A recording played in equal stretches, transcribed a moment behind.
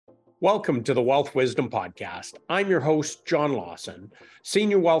Welcome to the Wealth Wisdom Podcast. I'm your host, John Lawson,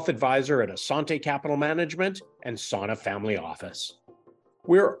 Senior Wealth Advisor at Asante Capital Management and Sana Family Office.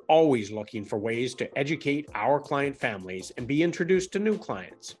 We're always looking for ways to educate our client families and be introduced to new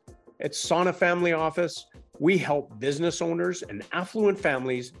clients. At Sana Family Office, we help business owners and affluent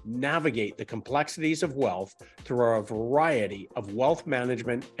families navigate the complexities of wealth through a variety of wealth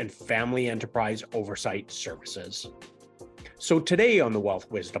management and family enterprise oversight services. So today on the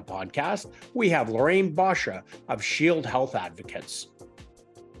Wealth Wisdom Podcast, we have Lorraine Bosha of Shield Health Advocates.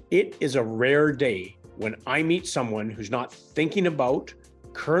 It is a rare day when I meet someone who's not thinking about,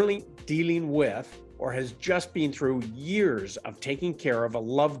 currently dealing with, or has just been through years of taking care of a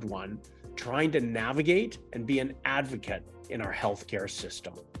loved one, trying to navigate and be an advocate in our healthcare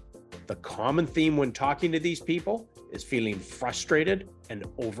system. The common theme when talking to these people is feeling frustrated and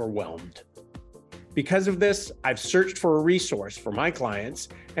overwhelmed. Because of this, I've searched for a resource for my clients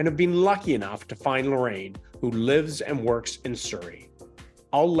and have been lucky enough to find Lorraine, who lives and works in Surrey.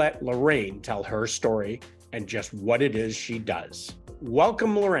 I'll let Lorraine tell her story and just what it is she does.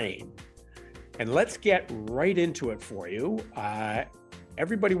 Welcome, Lorraine. And let's get right into it for you.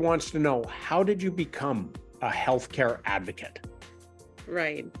 Everybody wants to know, how did you become a healthcare advocate?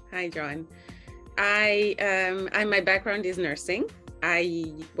 Right. Hi, John. My background is nursing.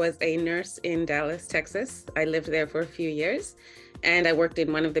 I was a nurse in Dallas, Texas. I lived there for a few years, and I worked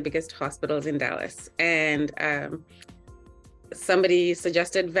in one of the biggest hospitals in Dallas. And somebody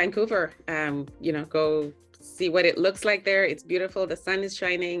suggested Vancouver. Go see what it looks like there. It's beautiful. The sun is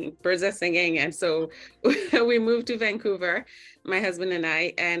shining, birds are singing. And so we moved to Vancouver, my husband and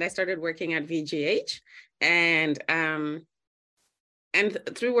I started working at VGH. And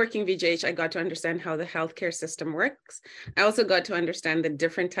through working VGH, I got to understand how the healthcare system works. I also got to understand the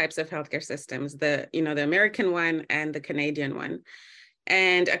different types of healthcare systems, the American one and the Canadian one.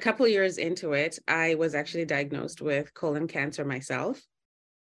 And a couple of years into it, I was actually diagnosed with colon cancer myself.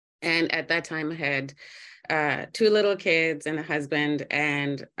 And at that time, I had 2 little kids and a husband.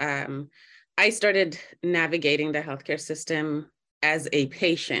 And I started navigating the healthcare system as a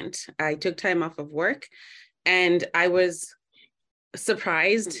patient. I took time off of work, and I was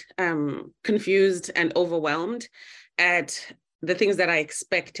surprised, confused, and overwhelmed at the things that I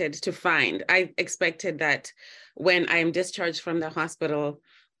expected to find. I expected that when I am discharged from the hospital,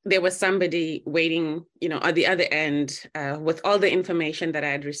 there was somebody waiting, at the other end with all the information that I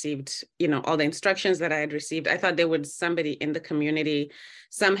had received, all the instructions that I had received. I thought there was somebody in the community,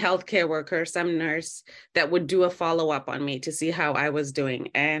 some healthcare worker, some nurse that would do a follow-up on me to see how I was doing.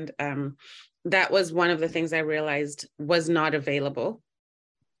 And that was one of the things I realized was not available.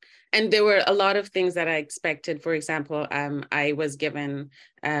 And there were a lot of things that I expected. For example, I was given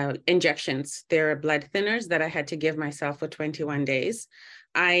injections. There are blood thinners that I had to give myself for 21 days.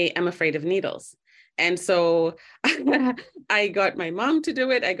 I am afraid of needles. And so I got my mom to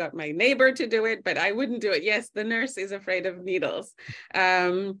do it. I got my neighbor to do it, but I wouldn't do it. Yes, the nurse is afraid of needles.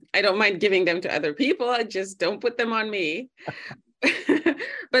 I don't mind giving them to other people. I just don't put them on me.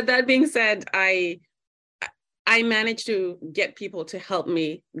 But that being said, I managed to get people to help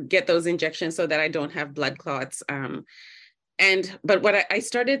me get those injections so that I don't have blood clots. But what I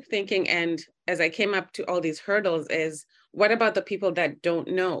started thinking, and as I came up to all these hurdles, is what about the people that don't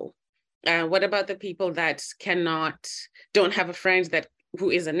know? What about the people that don't have a friend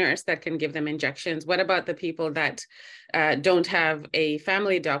who is a nurse that can give them injections? What about the people that don't have a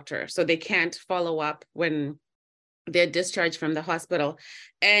family doctor, so they can't follow up when they're discharged from the hospital?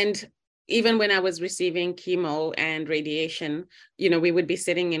 And even when I was receiving chemo and radiation, we would be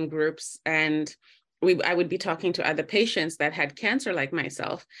sitting in groups, and I would be talking to other patients that had cancer like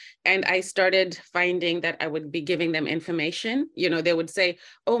myself. And I started finding that I would be giving them information. They would say,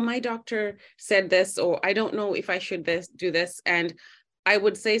 oh, my doctor said this, or I don't know if I should do this. And I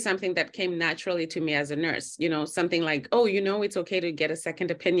would say something that came naturally to me as a nurse, something like, oh, it's okay to get a second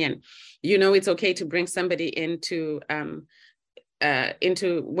opinion. It's okay to bring somebody into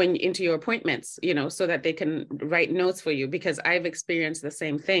your appointments, so that they can write notes for you, because I've experienced the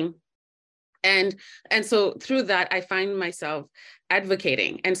same thing. And so through that, I find myself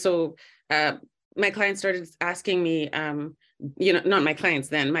advocating. And so my clients started asking me, not my clients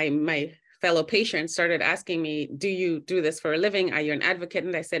then, my fellow patients started asking me, do you do this for a living? Are you an advocate?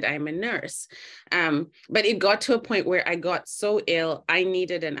 And I said, I'm a nurse. But it got to a point where I got so ill, I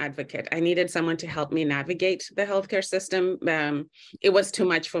needed an advocate. I needed someone to help me navigate the healthcare system. It was too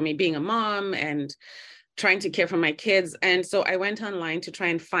much for me being a mom and trying to care for my kids. And so I went online to try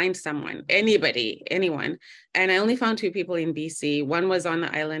and find someone, anyone. And I only found 2 people in BC. One was on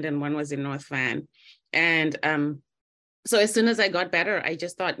the island and one was in North Van. And So as soon as I got better, I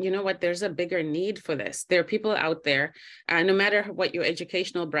just thought, you know what, there's a bigger need for this. There are people out there, no matter what your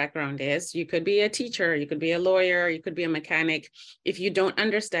educational background is, you could be a teacher, you could be a lawyer, you could be a mechanic. If you don't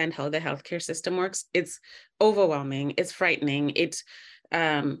understand how the healthcare system works, it's overwhelming, it's frightening,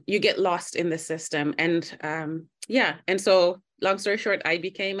 you get lost in the system. And and so long story short, I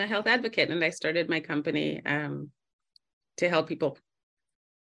became a health advocate and I started my company to help people.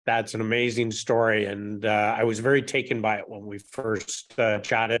 That's an amazing story, and I was very taken by it when we first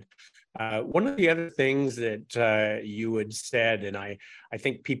chatted. One of the other things that you had said, and I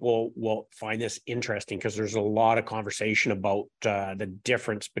think people will find this interesting because there's a lot of conversation about the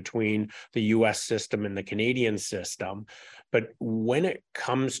difference between the US system and the Canadian system. But when it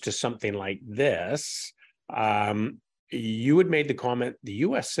comes to something like this, you had made the comment, the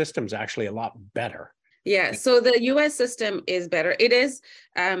US system is actually a lot better. Yeah, so the US system is better. It is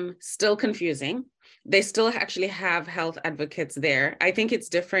still confusing. They still actually have health advocates there. I think it's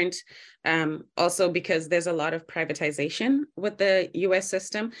different also because there's a lot of privatization with the US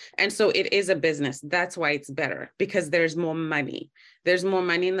system. And so it is a business. That's why it's better, because there's more money. There's more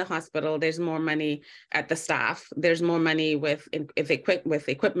money in the hospital. There's more money at the staff. There's more money with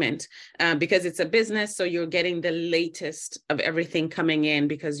equipment because it's a business. So you're getting the latest of everything coming in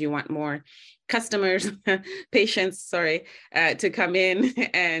because you want more patients, to come in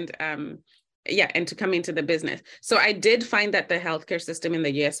and to come into the business. So I did find that the healthcare system in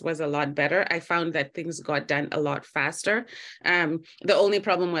the US was a lot better. I found that things got done a lot faster. The only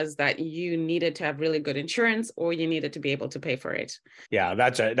problem was that you needed to have really good insurance or you needed to be able to pay for it. Yeah,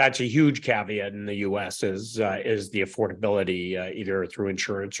 that's a huge caveat in the US is the affordability either through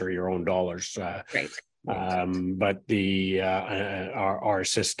insurance or your own dollars. Right. But our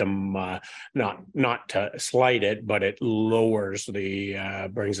system, not to slight it, but it lowers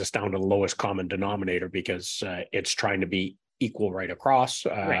brings us down to the lowest common denominator because it's trying to be equal right across,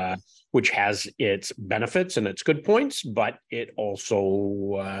 which has its benefits and its good points, but it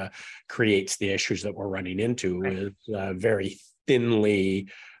also creates the issues that we're running into with very thinly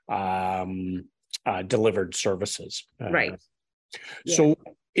delivered services. So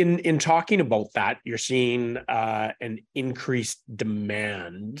in talking about that, you're seeing an increased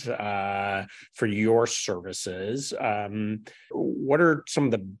demand for your services. What are some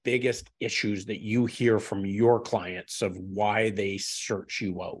of the biggest issues that you hear from your clients of why they search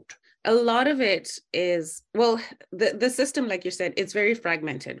you out? A lot of it is, well, the system, like you said, it's very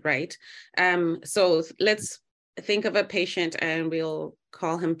fragmented, right? So let's think of a patient and we'll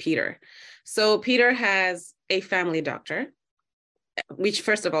call him Peter. So Peter has a family doctor, which,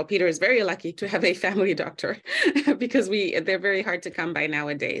 first of all, Peter is very lucky to have a family doctor because they're very hard to come by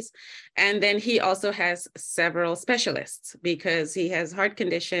nowadays. And then he also has several specialists because he has heart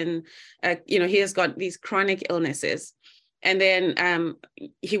condition, he has got these chronic illnesses. And then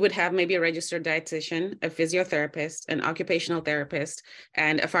he would have maybe a registered dietitian, a physiotherapist, an occupational therapist,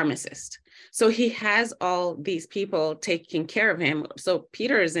 and a pharmacist. So he has all these people taking care of him. So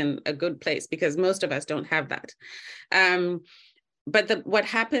Peter is in a good place because most of us don't have that. But what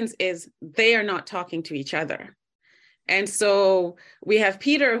happens is they are not talking to each other. And so we have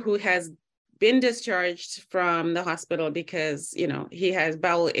Peter who has been discharged from the hospital because, he has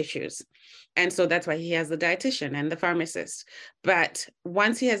bowel issues. And so that's why he has the dietitian and the pharmacist. But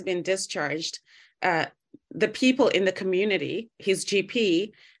once he has been discharged, the people in the community, his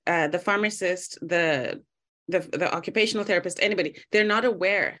GP, the pharmacist, the occupational therapist, anybody, they're not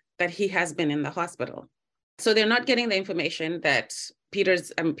aware that he has been in the hospital. So they're not getting the information that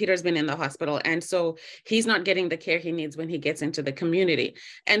Peter's been in the hospital. And so he's not getting the care he needs when he gets into the community.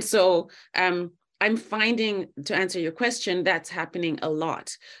 And so I'm finding, to answer your question, that's happening a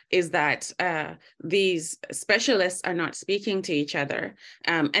lot, is that these specialists are not speaking to each other,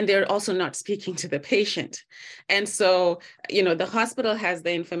 and they're also not speaking to the patient. And so, the hospital has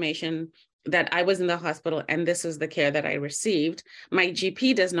the information that I was in the hospital and this is the care that I received. My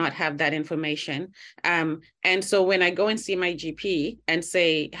GP does not have that information. And so when I go and see my GP and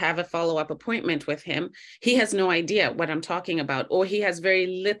say, have a follow-up appointment with him, he has no idea what I'm talking about, or he has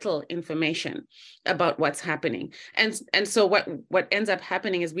very little information about what's happening. And so what ends up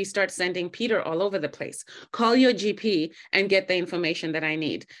happening is we start sending Peter all over the place. Call your GP and get the information that I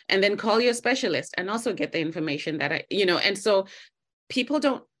need. And then call your specialist and also get the information that and so people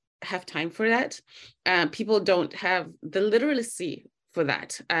don't have time for that. People don't have the literacy for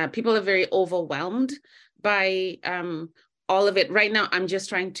that. People are very overwhelmed by all of it. Right now, I'm just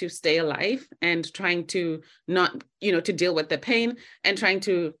trying to stay alive and trying to not, to deal with the pain and trying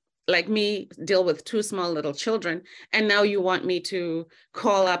to like me, deal with two small little children, and now you want me to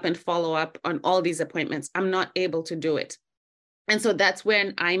call up and follow up on all these appointments. I'm not able to do it. And so that's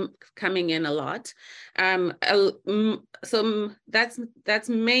when I'm coming in a lot. So that's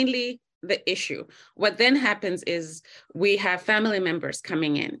mainly the issue. What then happens is we have family members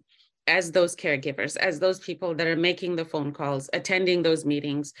coming in as those caregivers, as those people that are making the phone calls, attending those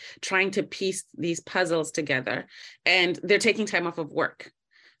meetings, trying to piece these puzzles together, and they're taking time off of work.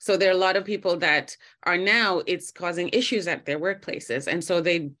 So there are a lot of people that are now, it's causing issues at their workplaces. And so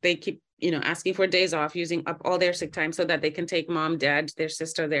they keep, asking for days off, using up all their sick time so that they can take mom, dad, their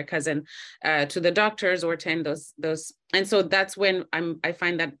sister, their cousin to the doctors or attend those. And so that's when I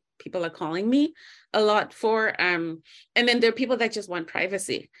find that people are calling me a lot for, and then there are people that just want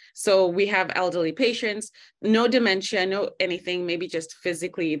privacy. So we have elderly patients, no dementia, no anything, maybe just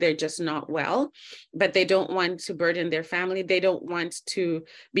physically, they're just not well, but they don't want to burden their family. They don't want to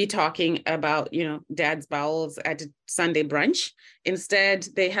be talking about, dad's bowels at Sunday brunch. Instead,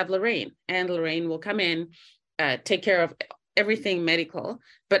 they have Lorraine, and Lorraine will come in, take care of everything medical.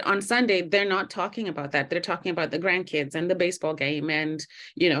 But on Sunday, they're not talking about that. They're talking about the grandkids and the baseball game and,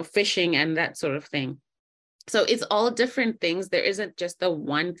 fishing and that sort of thing. So it's all different things. There isn't just the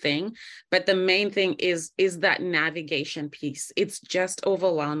one thing, but the main thing is that navigation piece. It's just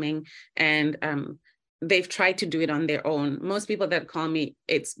overwhelming. And they've tried to do it on their own. Most people that call me,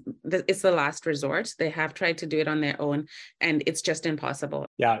 it's the last resort. They have tried to do it on their own, and it's just impossible.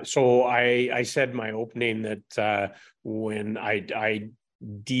 Yeah. So I said in my opening that when I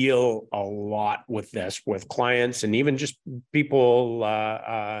deal a lot with this, with clients and even just people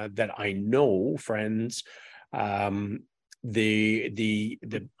that I know, friends, the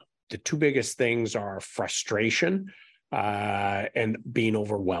two biggest things are frustration and being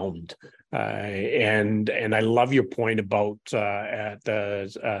overwhelmed. And I love your point about at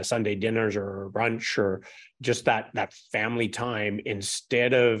the Sunday dinners or brunch or just that family time,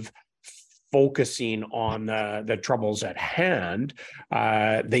 instead of focusing on the troubles at hand,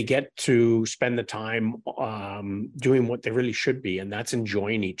 they get to spend the time doing what they really should be, and that's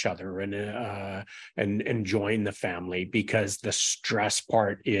enjoying each other and enjoying the family, because the stress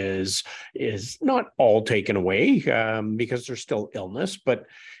part is not all taken away because there's still illness, but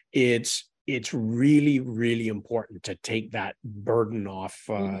it's really, really important to take that burden off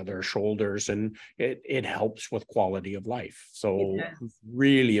their shoulders, and it helps with quality of life. So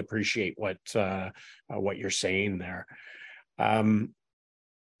really appreciate what you're saying there.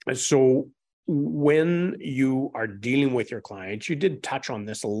 So when you are dealing with your clients, you did touch on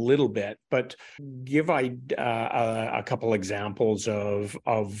this a little bit, but give a couple examples of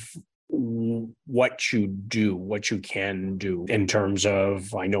what you do, what you can do in terms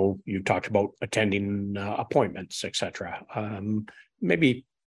of, I know you talked about attending appointments, etc. Maybe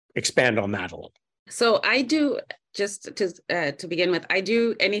expand on that a little. So I do, just to begin with, I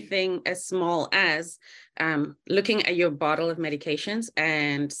do anything as small as looking at your bottle of medications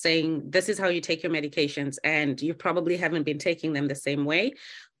and saying, this is how you take your medications, and you probably haven't been taking them the same way,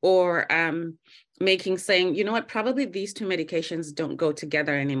 or saying, you know what, probably these two medications don't go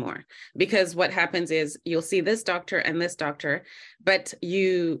together anymore. Because what happens is you'll see this doctor and this doctor, but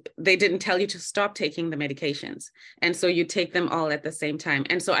they didn't tell you to stop taking the medications. And so you take them all at the same time.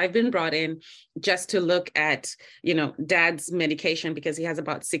 And so I've been brought in just to look at, dad's medication, because he has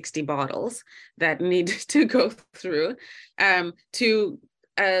about 60 bottles that need to go through,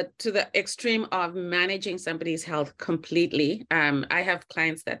 to the extreme of managing somebody's health completely. I have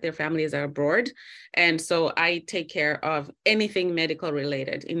clients that their families are abroad, and so I take care of anything medical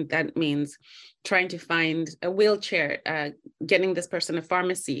related. And that means trying to find a wheelchair, getting this person a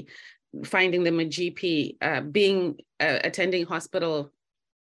pharmacy, finding them a GP, attending hospital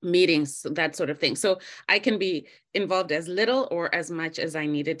meetings, that sort of thing. So I can be involved as little or as much as I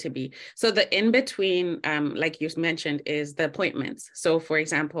needed to be. So the in-between, like you mentioned, is the appointments. So for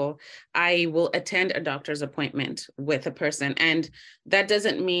example, I will attend a doctor's appointment with a person, and that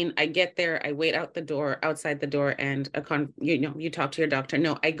doesn't mean I get there, I wait outside the door, and you talk to your doctor.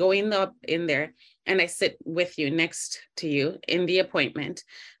 No, I go in there and I sit with you, next to you in the appointment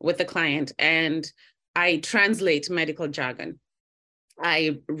with the client, and I translate medical jargon.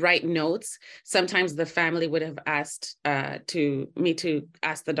 I write notes. Sometimes the family would have asked me to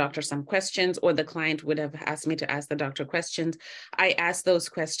ask the doctor some questions, or the client would have asked me to ask the doctor questions. I ask those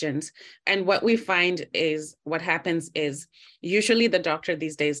questions. And what happens is usually the doctor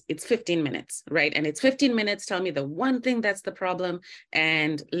these days, it's 15 minutes, right? And it's 15 minutes, tell me the one thing that's the problem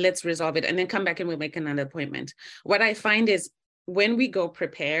and let's resolve it. And then come back and we'll make another appointment. What I find is when we go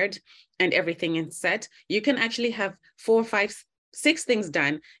prepared and everything is set, you can actually have 4 or 5 6 things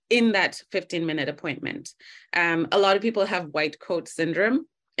done in that 15-minute appointment. A lot of people have white coat syndrome,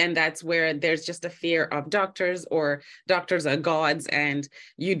 and that's where there's just a fear of doctors, or doctors are gods and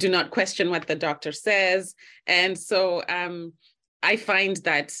you do not question what the doctor says. And so I find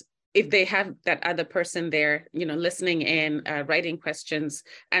that if they have that other person there, listening in, writing questions,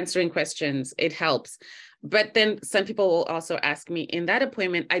 answering questions, it helps. But then some people will also ask me, in that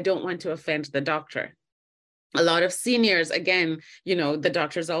appointment, I don't want to offend the doctor. A lot of seniors, again, the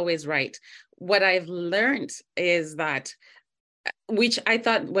doctor's always right. What I've learned is that, which I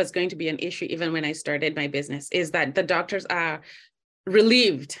thought was going to be an issue even when I started my business, is that the doctors are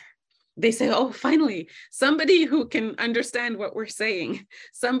relieved. They say, oh, finally, somebody who can understand what we're saying,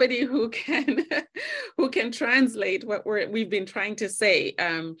 somebody who can translate what we've been trying to say,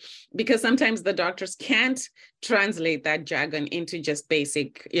 because sometimes the doctors can't translate that jargon into just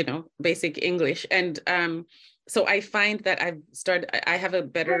basic English. And so I find that I have a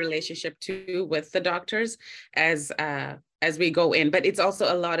better relationship too with the doctors as we go in, but it's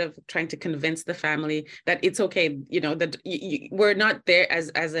also a lot of trying to convince the family that it's okay. That we're not there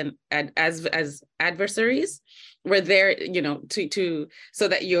as adversaries. We're there, to so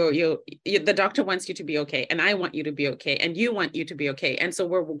that the doctor wants you to be okay, and I want you to be okay, and you want you to be okay, and so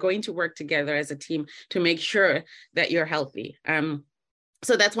we're going to work together as a team to make sure that you're healthy.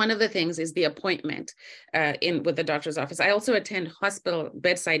 So that's one of the things, is the appointment with the doctor's office. I also attend hospital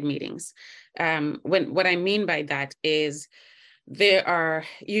bedside meetings. What I mean by that is there are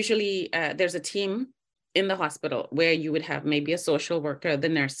usually, there's a team in the hospital where you would have maybe a social worker, the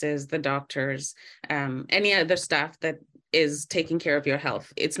nurses, the doctors, any other staff that is taking care of your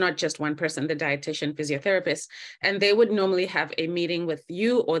health. It's not just one person, the dietitian, physiotherapist, and they would normally have a meeting with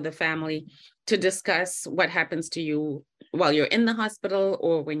you or the family to discuss what happens to you while you're in the hospital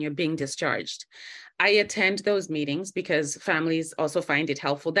or when you're being discharged. I attend those meetings because families also find it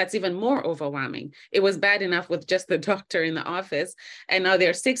helpful. That's even more overwhelming. It was bad enough with just the doctor in the office, and now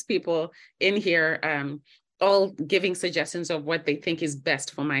there are 6 people in here all giving suggestions of what they think is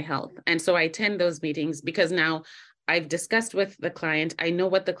best for my health. And so I attend those meetings because now I've discussed with the client, I know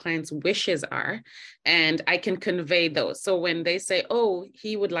what the client's wishes are, and I can convey those. So when they say, oh,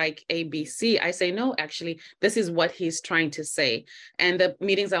 he would like A, B, C, I say, no, actually, this is what he's trying to say. And the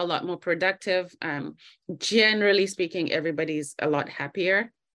meetings are a lot more productive. Generally speaking, everybody's a lot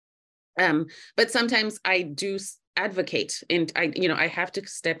happier. But sometimes I do advocate, and I have to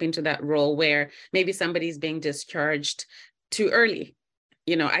step into that role where maybe somebody's being discharged too early.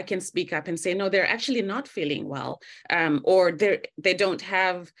 I can speak up and say, no, they're actually not feeling well, or they don't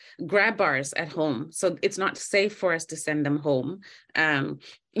have grab bars at home, so it's not safe for us to send them home.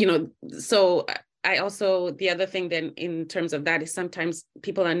 So I also, the other thing then in terms of that is sometimes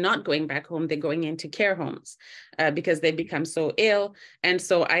people are not going back home, they're going into care homes because they become so ill. And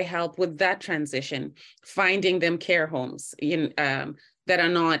so I help with that transition, finding them care homes that are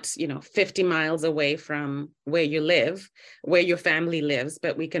not, 50 miles away from where you live, where your family lives,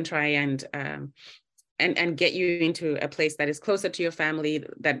 but we can try and get you into a place that is closer to your family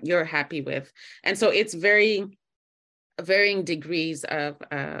that you're happy with. And so it's varying degrees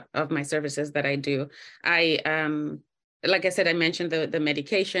of my services that I do. Like I said, I mentioned the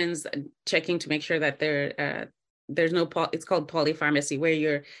medications, checking to make sure that there's no, it's called polypharmacy, where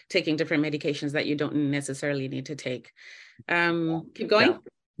you're taking different medications that you don't necessarily need to take. Keep going.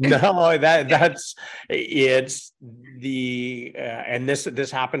 Yeah. No, that's it's the and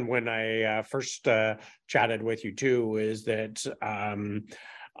this happened when I first chatted with you too, is that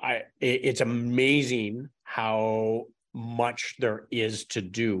it's amazing how much there is to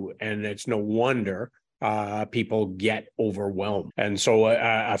do, and it's no wonder people get overwhelmed. And so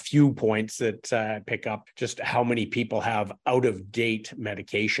a few points that pick up just how many people have out of date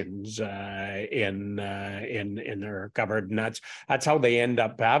medications in their cupboard, and that's how they end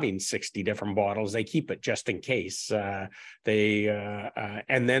up having 60 different bottles. They keep it just in case. And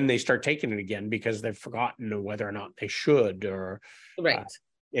then they start taking it again because they've forgotten whether or not they should, or right.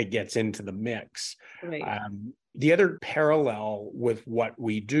 It gets into the mix. Right. The other parallel with what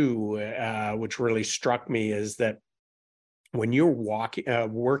we do, which really struck me, is that when you're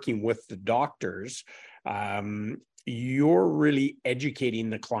working with the doctors, you're really educating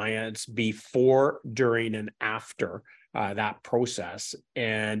the clients before, during, and after that process.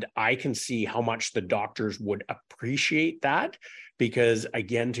 And I can see how much the doctors would appreciate that, because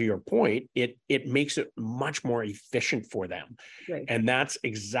again, to your point, it makes it much more efficient for them. Right. And that's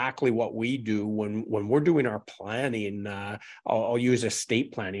exactly what we do when we're doing our planning. I'll use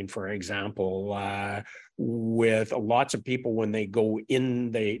estate planning, for example. with lots of people when they go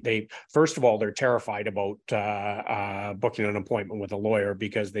in, they first of all, they're terrified about booking an appointment with a lawyer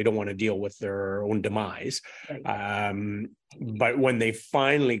because they don't want to deal with their own demise. Right. But when they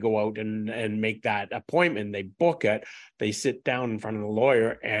finally go out and make that appointment, they book it, they sit down in front of the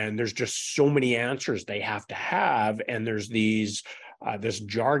lawyer, and there's just so many answers they have to have. And there's this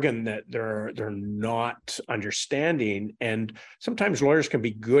jargon that they're not understanding. And sometimes lawyers can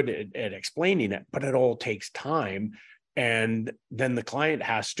be good at explaining it, but it all takes time. And then the client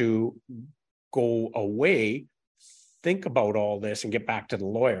has to go away, think about all this, and get back to the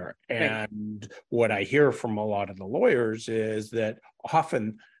lawyer. And right. What I hear from a lot of the lawyers is that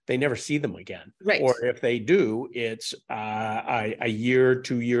often they never see them again. Right. Or if they do, it's a year,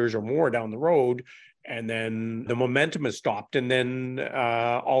 2 years or more down the road, and then the momentum has stopped. And then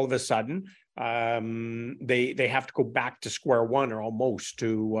all of a sudden, they have to go back to square one, or almost,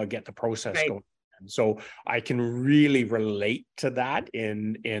 to get the process right. going. So I can really relate to that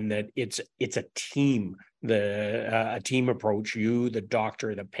in that it's a team, a team approach. You, the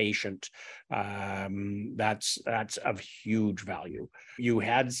doctor, the patient, that's of huge value. You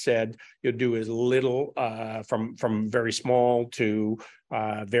had said you'll do as little from very small to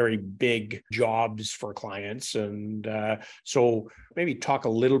very big jobs for clients. And so maybe talk a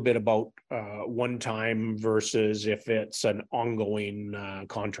little bit about one time versus if it's an ongoing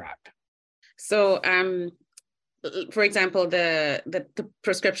contract. So, for example, the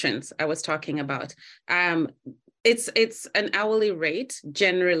prescriptions I was talking about, it's an hourly rate,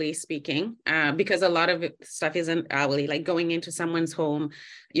 generally speaking, because a lot of stuff isn't hourly, like going into someone's home,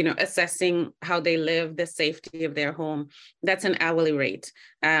 assessing how they live, the safety of their home. That's an hourly rate.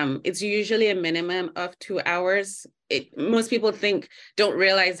 It's usually a minimum of 2 hours. Most people don't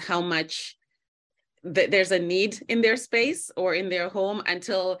realize how much there's a need in their space or in their home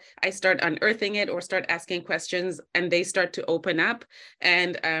until I start unearthing it or start asking questions, and they start to open up.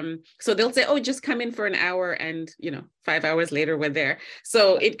 And so they'll say, oh, just come in for an hour, and 5 hours later we're there.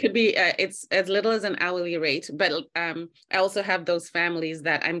 So it could be it's as little as an hourly rate. But I also have those families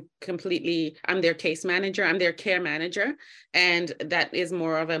that I'm their case manager, I'm their care manager, and that is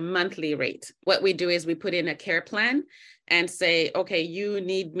more of a monthly rate. What we do is we put in a care plan and say, okay, you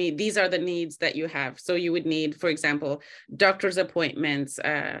need me. These are the needs that you have. So you would need, for example, doctor's appointments,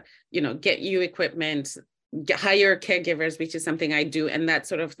 get you equipment, hire caregivers, which is something I do, and that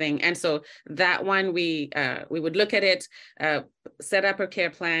sort of thing. And so that one, we would look at it, set up a care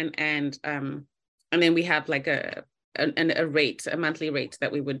plan, and then we have like a rate, a monthly rate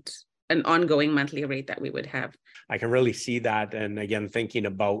that we would, an ongoing monthly rate that we would have. I can really see that. And again, thinking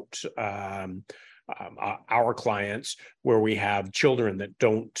about our clients where we have children that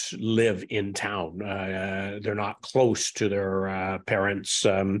don't live in town. They're not close to their parents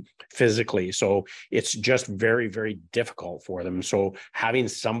physically. So it's just very, very difficult for them. So having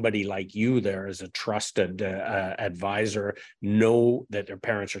somebody like you there as a trusted advisor, know that their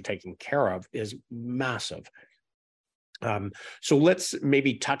parents are taken care of, is massive. So let's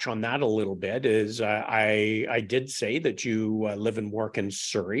maybe touch on that a little bit. I did say that you live and work in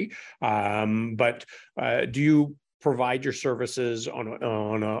Surrey, but do you provide your services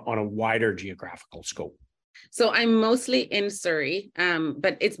on a wider geographical scope? So I'm mostly in Surrey,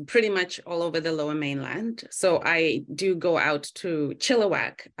 but it's pretty much all over the Lower Mainland. So I do go out to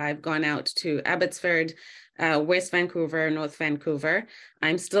Chilliwack. I've gone out to Abbotsford, West Vancouver, North Vancouver.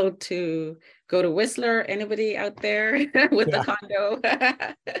 I'm still to go to Whistler. Anybody out there with the condo?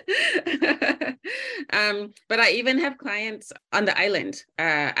 But I even have clients on the island.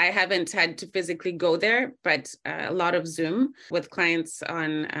 I haven't had to physically go there, but a lot of Zoom with clients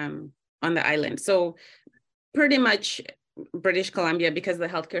on the island. So pretty much British Columbia, because the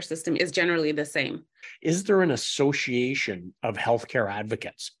healthcare system is generally the same. Is there an association of healthcare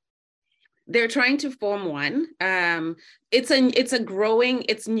advocates? They're trying to form one. It's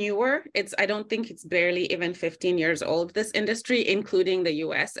newer. I don't think it's barely even 15 years old, this industry, including the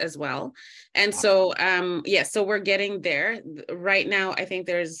US as well. And so, so we're getting there. Right now, I think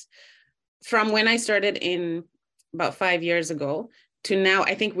from when I started in about 5 years ago to now,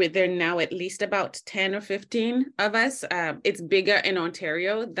 I think there now at least about 10 or 15 of us. It's bigger in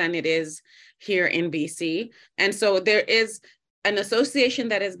Ontario than it is here in BC. And so there is an association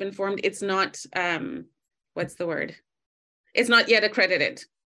that has been formed. It's not, what's the word? It's not yet accredited.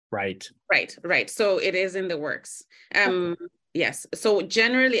 Right. So it is in the works. Yes. So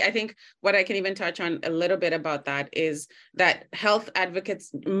generally, I think what I can even touch on a little bit about that is that health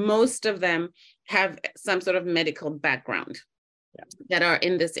advocates, most of them have some sort of medical background. that are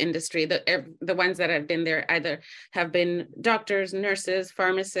in this industry. The ones that have been there either have been doctors, nurses,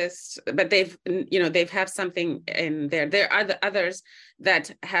 pharmacists, but they've have something in there. There are the others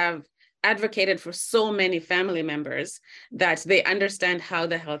that have advocated for so many family members that they understand how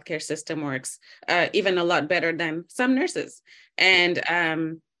the healthcare system works, even a lot better than some nurses. And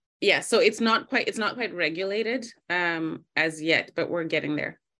so it's not quite regulated as yet, but we're getting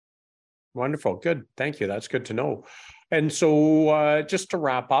there. Wonderful. Good. Thank you. That's good to know. And so just to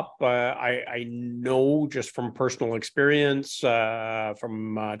wrap up, I know just from personal experience,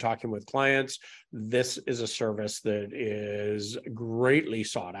 from talking with clients, this is a service that is greatly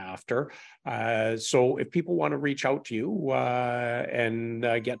sought after. So if people want to reach out to you and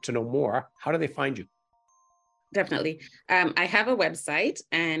get to know more, how do they find you? Definitely. I have a website,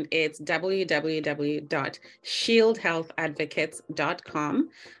 and it's www.shieldhealthadvocates.com.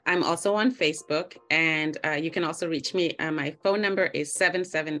 I'm also on Facebook, and you can also reach me. My phone number is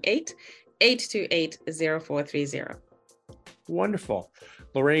 778-828-0430. Wonderful.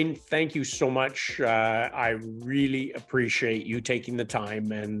 Lorraine, thank you so much. I really appreciate you taking the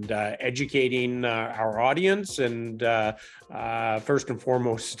time and educating our audience and first and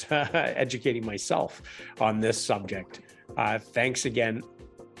foremost, educating myself on this subject. Thanks again.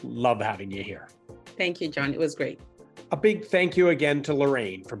 Love having you here. Thank you, John. It was great. A big thank you again to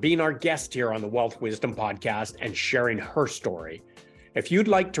Lorraine for being our guest here on the Wealth Wisdom Podcast and sharing her story. If you'd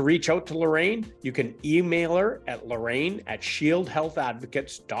like to reach out to Lorraine, you can email her at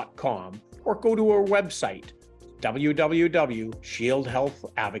lorraine@shieldhealthadvocates.com or go to her website,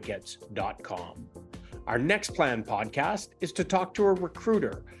 www.shieldhealthadvocates.com. Our next planned podcast is to talk to a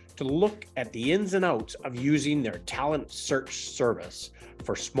recruiter to look at the ins and outs of using their talent search service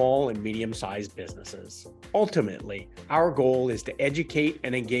for small and medium-sized businesses. Ultimately, our goal is to educate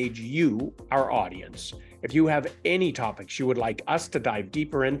and engage you, our audience. If you have any topics you would like us to dive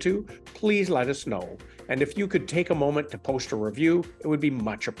deeper into, please let us know. And if you could take a moment to post a review, it would be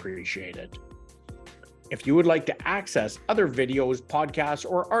much appreciated. If you would like to access other videos, podcasts,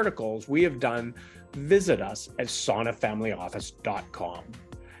 or articles we have done, visit us at sonafamilyoffice.com.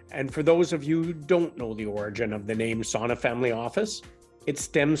 And for those of you who don't know the origin of the name Sana Family Office, it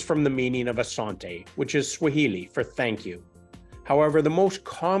stems from the meaning of asante, which is Swahili for thank you. However, the most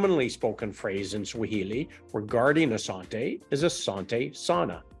commonly spoken phrase in Swahili regarding asante is asante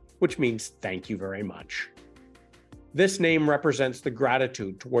sana, which means thank you very much. This name represents the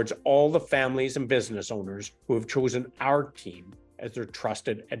gratitude towards all the families and business owners who have chosen our team as their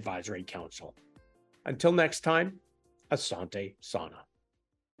trusted advisory council. Until next time, asante sana.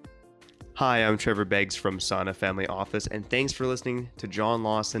 Hi, I'm Trevor Beggs from Sana Family Office, and thanks for listening to John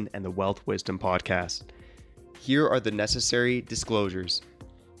Lawson and the Wealth Wisdom Podcast. Here are the necessary disclosures.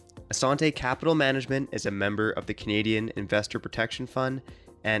 Asante Capital Management is a member of the Canadian Investor Protection Fund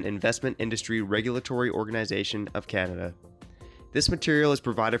and Investment Industry Regulatory Organization of Canada. This material is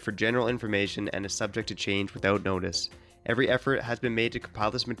provided for general information and is subject to change without notice. Every effort has been made to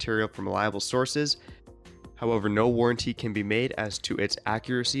compile this material from reliable sources. However, no warranty can be made as to its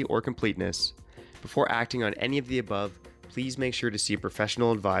accuracy or completeness. Before acting on any of the above, please make sure to see a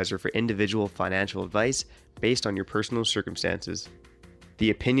professional advisor for individual financial advice based on your personal circumstances. The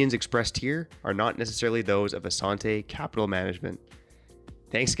opinions expressed here are not necessarily those of Asante Capital Management.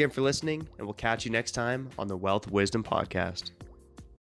 Thanks again for listening, and we'll catch you next time on the Wealth Wisdom Podcast.